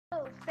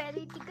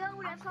Ready to go.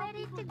 I'm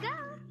ready to go.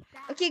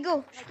 Ok,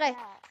 go. Je suis prêt.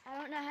 I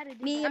don't know how to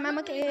do Me that. and my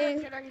monkey. Can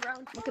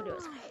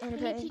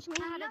you teach me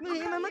how to do Me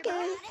and my monkey.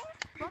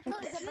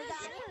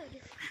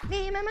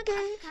 Me and my monkey.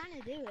 kind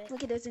of do it?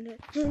 Monkey doesn't do it.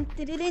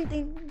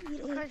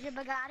 Because you're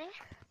Bugatti?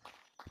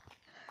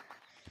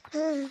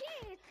 Shit,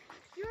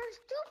 you're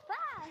too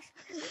fast.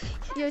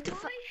 You're too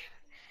fast.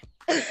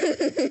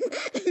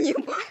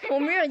 Mon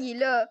mur, il est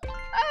là.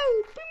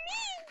 Oh, for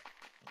me.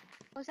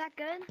 Was that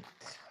good?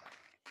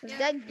 Was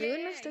that good,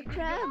 Mr.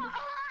 Crab?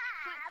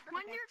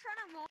 When you're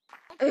trying to roll,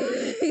 so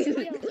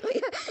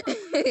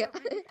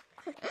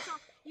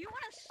you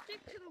want to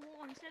stick to the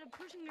wall instead of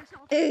pushing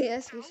yourself.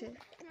 Yes, we should. You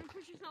want to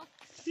push yourself.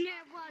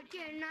 Never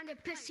get another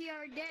pissy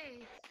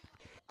day.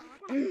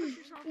 Push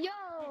yourself.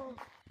 Yo,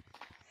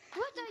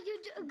 what are you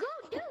doing? Go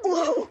do.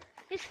 Whoa.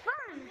 It's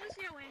fun.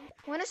 Lucio win.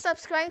 Want to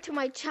subscribe to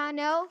my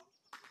channel?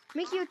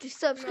 Make sure to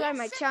subscribe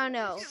my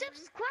channel.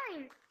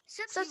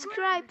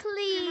 Subscribe,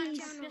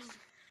 please.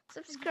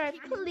 Subscribe,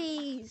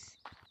 please.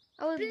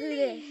 I will do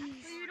this.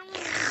 So you don't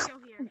want Lucio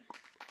here.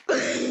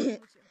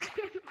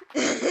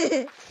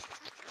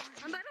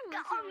 I'm about to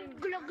Lucio win.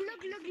 Glug, glug,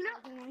 glug,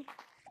 glug.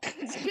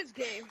 It's his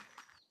game.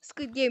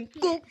 Squid game.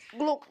 Glug,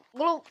 glug,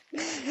 glug.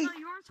 No,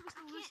 you aren't supposed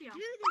to Lucio. Do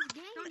this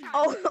game. Don't try.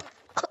 Oh.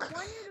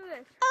 Why do you do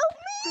this?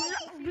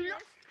 Oh, me.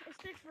 It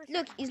sticks for a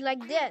Look, second. he's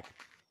like that.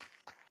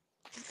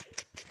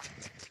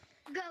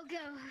 Go,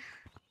 go.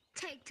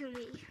 Take to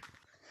me.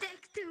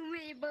 Take to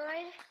me,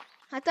 boy.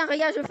 Attends,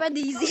 regarde, je vais faire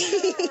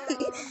Daisy.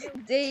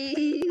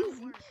 Daisy.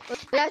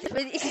 Regarde, je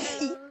fais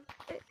Daisy. Oh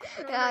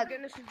my Regarde.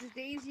 goodness, it's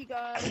Daisy,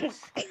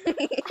 guys.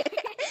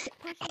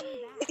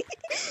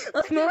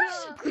 En ce moment, je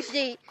suis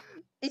couché.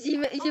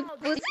 J'ai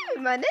posé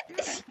mes manettes et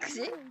je suis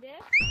couché.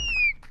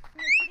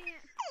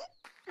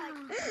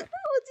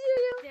 Oh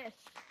Dieu.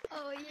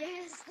 Oh,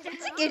 yes. Tu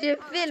sais que je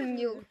filme,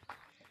 yo.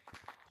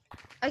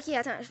 Ok,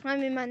 attends, je prends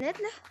mes manettes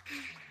là.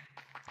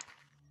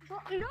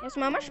 En ce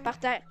moment, je suis par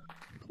terre.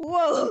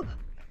 Wow!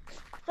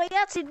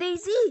 Regarde, c'est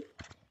Daisy!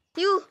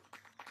 You!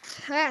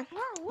 Ah.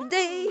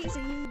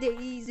 Daisy,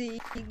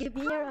 Daisy, give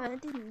me your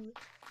hand.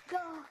 Go.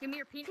 Give me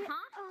your peach, huh?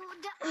 Oh,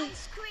 the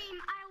ice cream.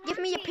 I want Give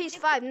me your it.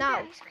 PS5 now.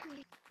 The ice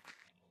cream.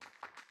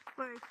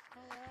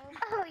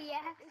 Oh,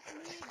 yeah.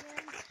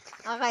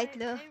 Arrête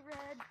là.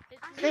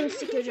 Même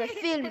si que je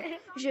filme.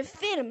 Je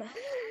filme.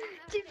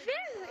 Tu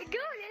filmes? Go,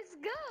 let's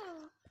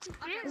go. Tu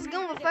Let's filmes? go,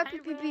 on va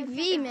faire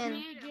pipi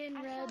man.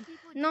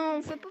 Non,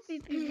 on fait pas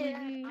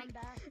pipi.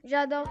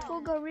 J'adore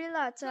trop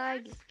Gorilla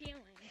Tag.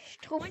 Je suis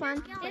trop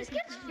fan. Est-ce que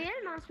tu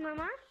filmes en ce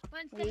moment?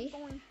 Oui.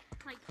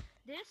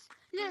 This,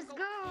 Let's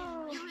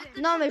go.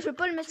 Non, mais je veux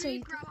pas le mettre sur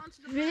YouTube.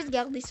 Je veux juste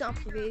garder ça en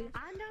privé.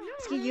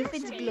 Parce qu'il y a fait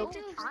du glow.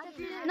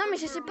 Non, mais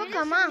je sais pas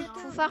comment.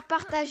 Faut faire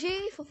partager.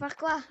 Faut faire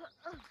quoi?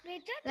 Mais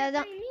toi,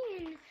 Là-dedans. t'as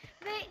mis une...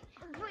 Mais,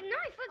 non,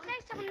 il faut que tu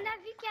ailles sur le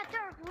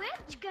navigateur web.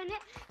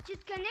 Tu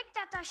te connectes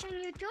à ta chaîne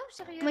YouTube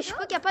sur YouTube. Moi, je suis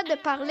pas capable de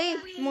parler.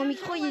 Mon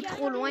micro, il est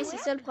trop loin. C'est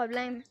ça le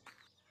problème.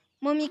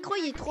 Mon micro,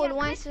 il est trop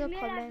loin. C'est ça le Tu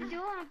mets la problème.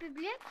 vidéo en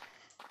public.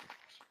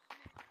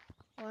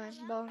 Ouais,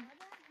 bon.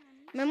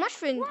 Mais moi, je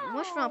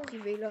fais en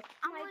privé, là.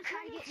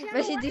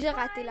 Ben, j'ai déjà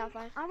raté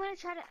l'affaire. I'm gonna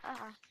try to...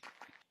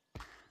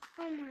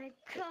 Oh my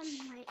god,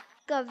 my...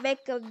 Covec.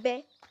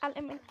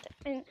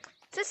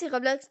 Ça, c'est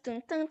Roblox.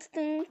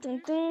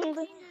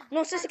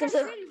 Non, ça, c'est comme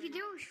ça. Je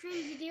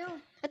fais une vidéo.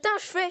 Attends,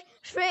 je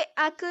fais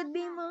I could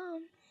be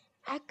mom.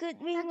 I could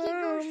be Ok, go,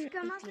 mom. je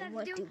commence if la you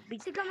want vidéo. to be-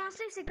 C'est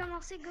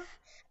commencé, go.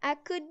 I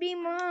could be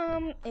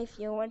mom if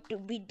you want to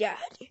be dad.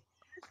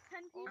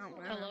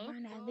 Hello?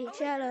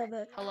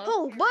 Hello?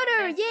 Oh,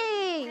 Butter,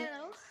 yay!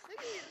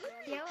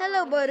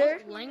 Hello,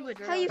 Butter. Language.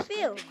 How you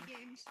feel?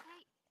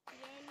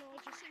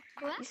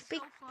 What? You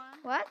speak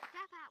what?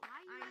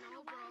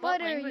 What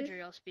Butter, language you- are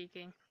y'all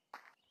speaking?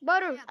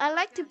 Butter. I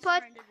like to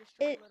put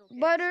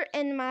butter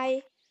in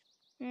my.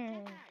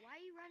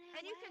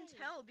 And you can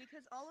tell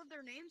because all of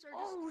their names are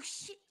just Oh,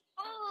 shit.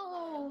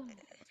 Oh.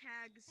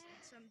 tags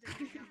and some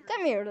different numbers.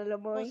 Come here, little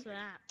boy. What's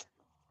that?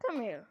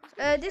 Come here.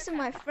 This is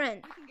my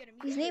friend. You can get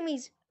a His name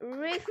is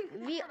Rick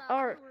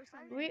VR.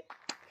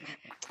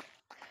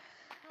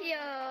 Yo.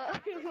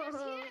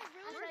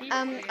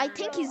 I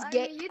think he's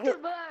gay.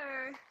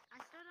 YouTuber.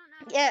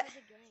 Yeah,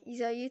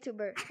 he's a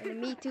YouTuber.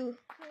 And me too.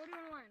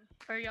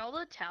 Are y'all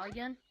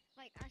Italian?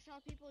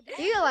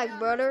 Do you like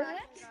butter?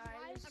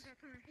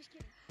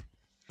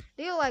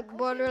 Do you like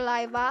butter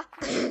lava?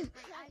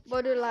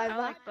 Butter I lava?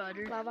 like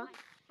butter. Lava?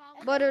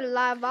 Butter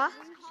lava?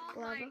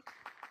 Lava?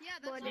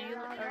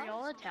 Are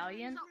y'all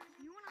Italian?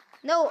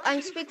 No, I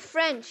speak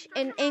French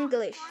and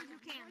English.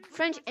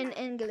 French and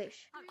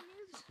English.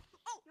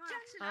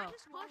 Oh,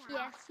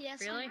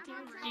 Yes. really? we do.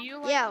 Do you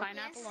like Yeah.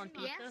 pineapple on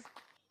pizza?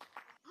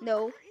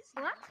 No.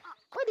 What?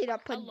 Why did I I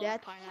put love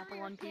that? pineapple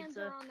on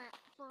pizza.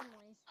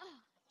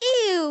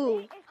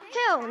 Ew!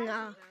 Hell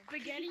no.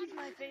 Spaghetti's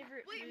my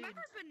favorite food.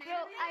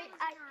 Yo,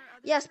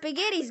 Yeah,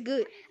 spaghetti's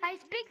good. I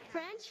speak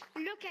French.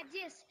 Look at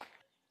this.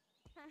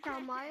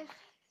 Tamar.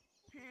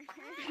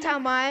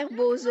 Tamar,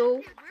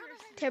 Bozo,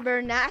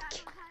 Tabernacle.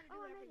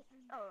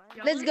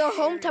 Let's go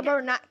home,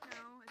 Tabernacle.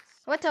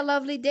 What a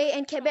lovely day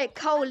in Quebec.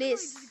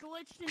 Colis. Just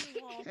glitched in the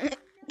wall. I don't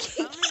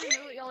even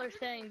know what y'all are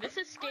saying. This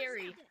is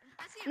scary.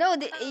 No,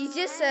 it's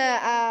just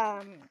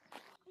I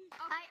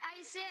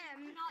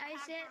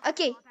said.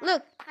 Okay,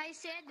 look. I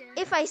said.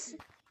 If I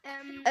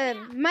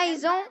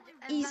maison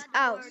is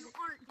house.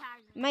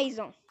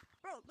 Maison.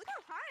 Bro, look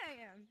how high I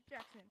am,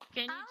 Jackson.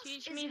 Can you House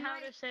teach is me how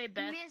my to say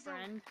best maison.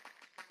 friend?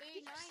 Did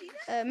you see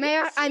that?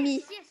 Meilleur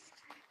ami. Yes.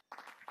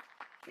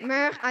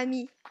 Meilleur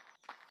ami.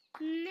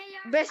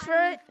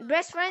 Meilleur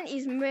Best friend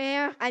is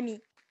meilleur ami.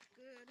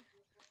 Good.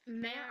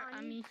 Mère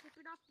ami. Took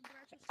it off the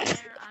brush.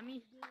 Mère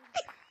ami.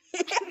 Yo,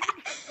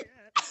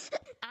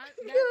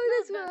 That's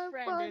that's not my best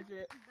friend, fault. is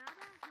it?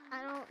 I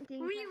don't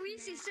think. Oui,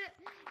 c'est ça.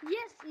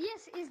 Yes,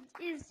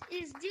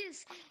 is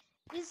this.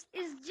 Is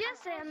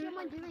just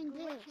someone doing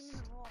this.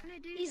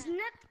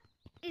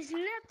 Is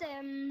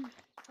not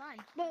Fine.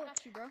 bon,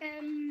 Got you, bro.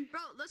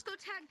 Bro, let's go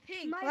tag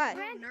Pink. my What?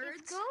 friend is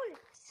Nerds. cool.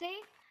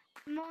 C'est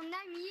mon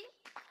ami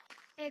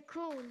est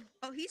cool.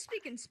 Oh, he's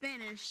speaking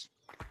Spanish.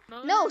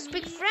 No,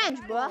 speak French,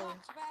 bro.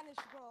 Spanish,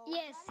 bro.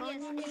 Yes,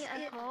 Mon ami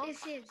est cool. it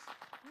is.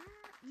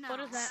 No. What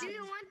does that Do mean?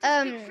 you want to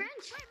speak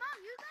French? Wait,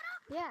 Mom, you got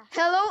up? Yeah.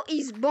 Hello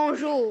is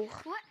bonjour.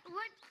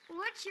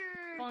 What's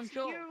your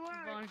Bonjour. your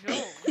word?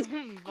 Bonjour.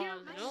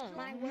 Bonjour.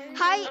 My word.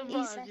 Hi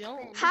is is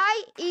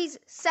hi is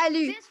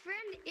salut. Best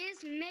friend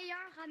is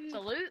meilleur ami.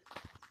 Salute.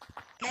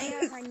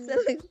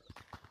 Salut.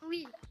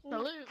 Oui.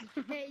 Salute.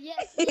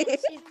 Yes.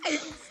 It's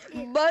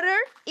Butter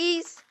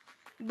is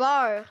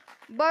bar.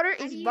 Butter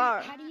is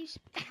bar. How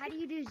do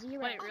you do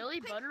zero? Wait, really?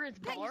 Butter is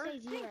How do bar? you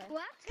say zero?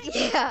 what?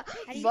 Yeah,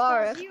 How do you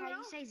bar. How do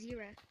you say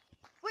zero?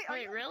 Wait,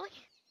 really?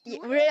 Yeah,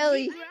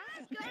 really?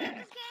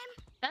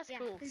 That's Yeah.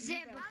 cool.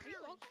 Zebra.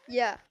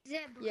 Yeah,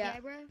 Zebra. yeah.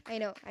 Zebra? I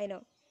know.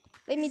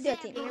 Let me do a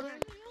thing. Zebra.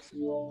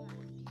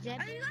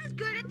 Zebra? Are you guys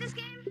good at this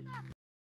game?